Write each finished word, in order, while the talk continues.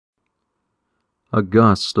A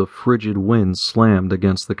gust of frigid wind slammed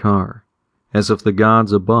against the car, as if the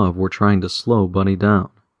gods above were trying to slow Bunny down.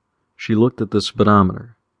 She looked at the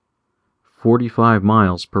speedometer. 45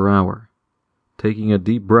 miles per hour. Taking a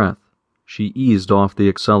deep breath, she eased off the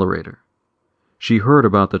accelerator. She heard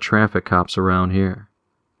about the traffic cops around here.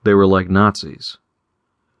 They were like Nazis.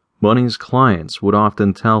 Bunny's clients would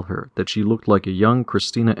often tell her that she looked like a young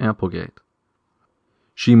Christina Applegate.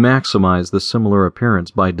 She maximized the similar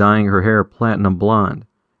appearance by dyeing her hair platinum blonde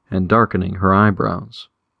and darkening her eyebrows.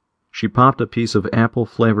 She popped a piece of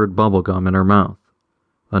apple-flavored bubblegum in her mouth,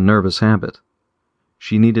 a nervous habit.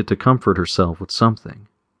 She needed to comfort herself with something,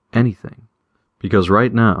 anything, because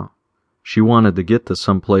right now, she wanted to get to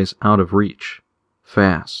someplace out of reach,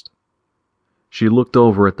 fast. She looked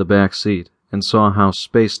over at the back seat and saw how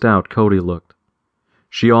spaced out Cody looked.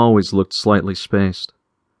 She always looked slightly spaced,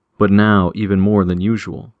 but now even more than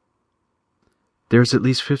usual. There's at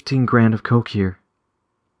least 15 grand of coke here.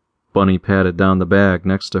 Bunny patted down the bag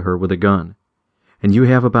next to her with a gun. And you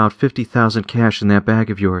have about 50,000 cash in that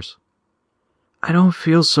bag of yours. I don't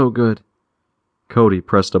feel so good. Cody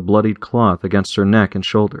pressed a bloodied cloth against her neck and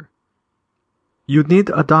shoulder. You'd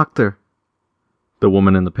need a doctor. The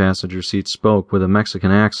woman in the passenger seat spoke with a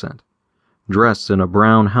Mexican accent. Dressed in a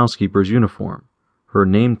brown housekeeper's uniform, her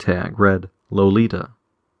name tag read Lolita.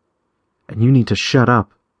 And you need to shut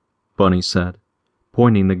up, Bunny said,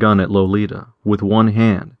 pointing the gun at Lolita with one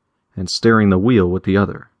hand and steering the wheel with the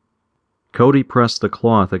other. Cody pressed the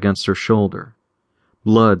cloth against her shoulder.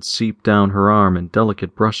 Blood seeped down her arm in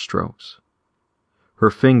delicate brushstrokes. Her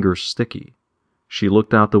fingers sticky, she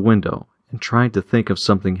looked out the window and tried to think of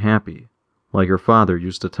something happy, like her father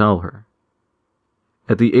used to tell her.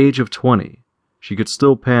 At the age of 20, she could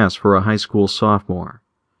still pass for a high school sophomore.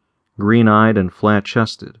 Green-eyed and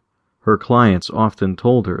flat-chested, her clients often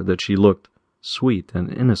told her that she looked sweet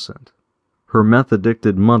and innocent. Her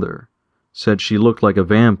meth-addicted mother said she looked like a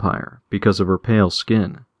vampire because of her pale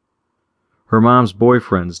skin. Her mom's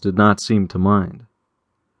boyfriends did not seem to mind.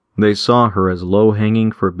 They saw her as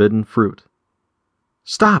low-hanging forbidden fruit.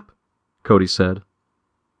 Stop, Cody said.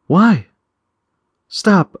 Why?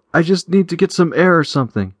 Stop, I just need to get some air or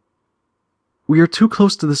something. We are too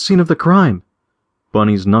close to the scene of the crime.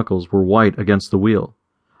 Bunny's knuckles were white against the wheel.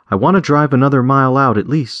 I want to drive another mile out at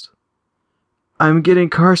least. I'm getting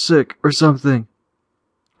carsick or something.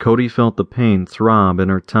 Cody felt the pain throb in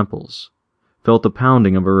her temples, felt the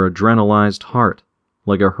pounding of her adrenalized heart,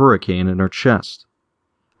 like a hurricane in her chest.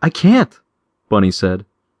 I can't, Bunny said.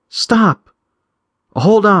 Stop.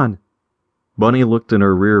 Hold on. Bunny looked in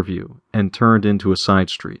her rear view and turned into a side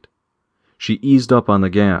street. She eased up on the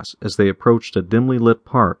gas as they approached a dimly lit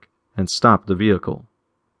park and stopped the vehicle.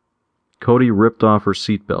 Cody ripped off her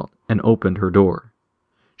seatbelt and opened her door.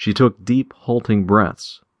 She took deep, halting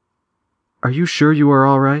breaths. Are you sure you are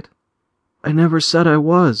all right? I never said I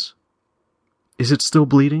was. Is it still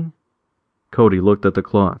bleeding? Cody looked at the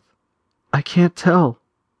cloth. I can't tell.